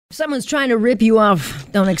If someone's trying to rip you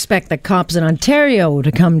off, don't expect the cops in Ontario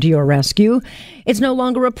to come to your rescue. It's no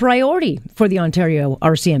longer a priority for the Ontario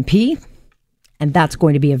RCMP, and that's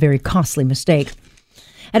going to be a very costly mistake.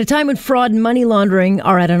 At a time when fraud and money laundering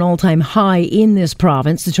are at an all-time high in this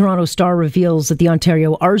province, the Toronto Star reveals that the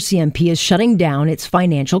Ontario RCMP is shutting down its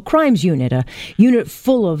financial crimes unit, a unit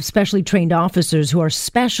full of specially trained officers who are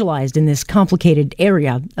specialized in this complicated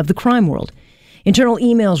area of the crime world. Internal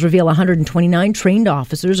emails reveal 129 trained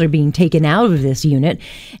officers are being taken out of this unit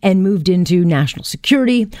and moved into national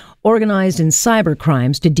security, organized and cyber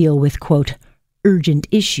crimes to deal with, quote, urgent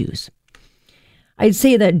issues. I'd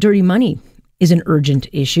say that dirty money is an urgent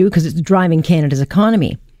issue because it's driving Canada's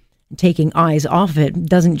economy. Taking eyes off of it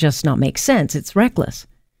doesn't just not make sense, it's reckless.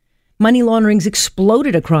 Money laundering's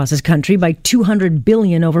exploded across this country by $200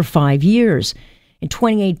 billion over 5 years. In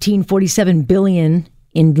 2018, $47 billion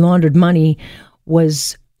in laundered money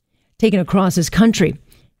was taken across this country,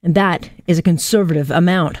 and that is a conservative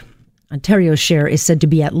amount. Ontario's share is said to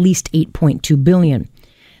be at least $8.2 billion.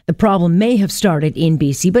 The problem may have started in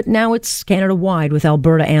BC, but now it's Canada-wide with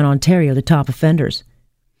Alberta and Ontario the top offenders.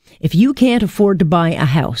 If you can't afford to buy a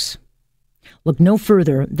house, look no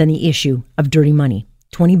further than the issue of dirty money.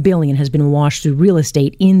 $20 billion has been washed through real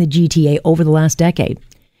estate in the GTA over the last decade.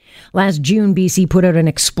 Last June, BC put out an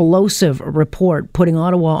explosive report putting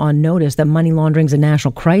Ottawa on notice that money laundering is a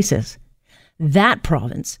national crisis. That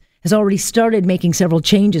province has already started making several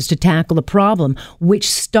changes to tackle the problem, which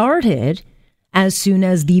started as soon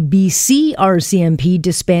as the BC RCMP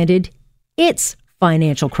disbanded its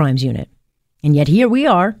financial crimes unit. And yet here we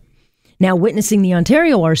are, now witnessing the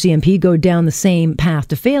Ontario RCMP go down the same path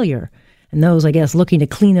to failure. And those, I guess, looking to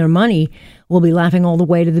clean their money will be laughing all the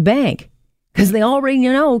way to the bank. Because they already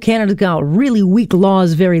know Canada's got really weak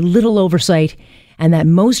laws, very little oversight, and that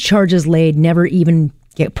most charges laid never even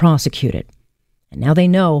get prosecuted. And now they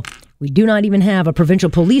know we do not even have a provincial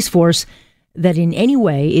police force that in any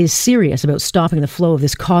way is serious about stopping the flow of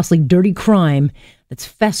this costly, dirty crime that's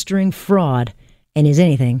festering fraud and is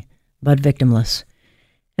anything but victimless.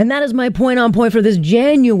 And that is my point on point for this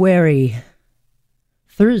January,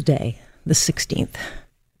 Thursday, the 16th.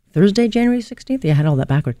 Thursday, January 16th? Yeah, I had all that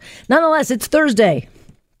backwards. Nonetheless, it's Thursday,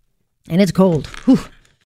 and it's cold. Whew.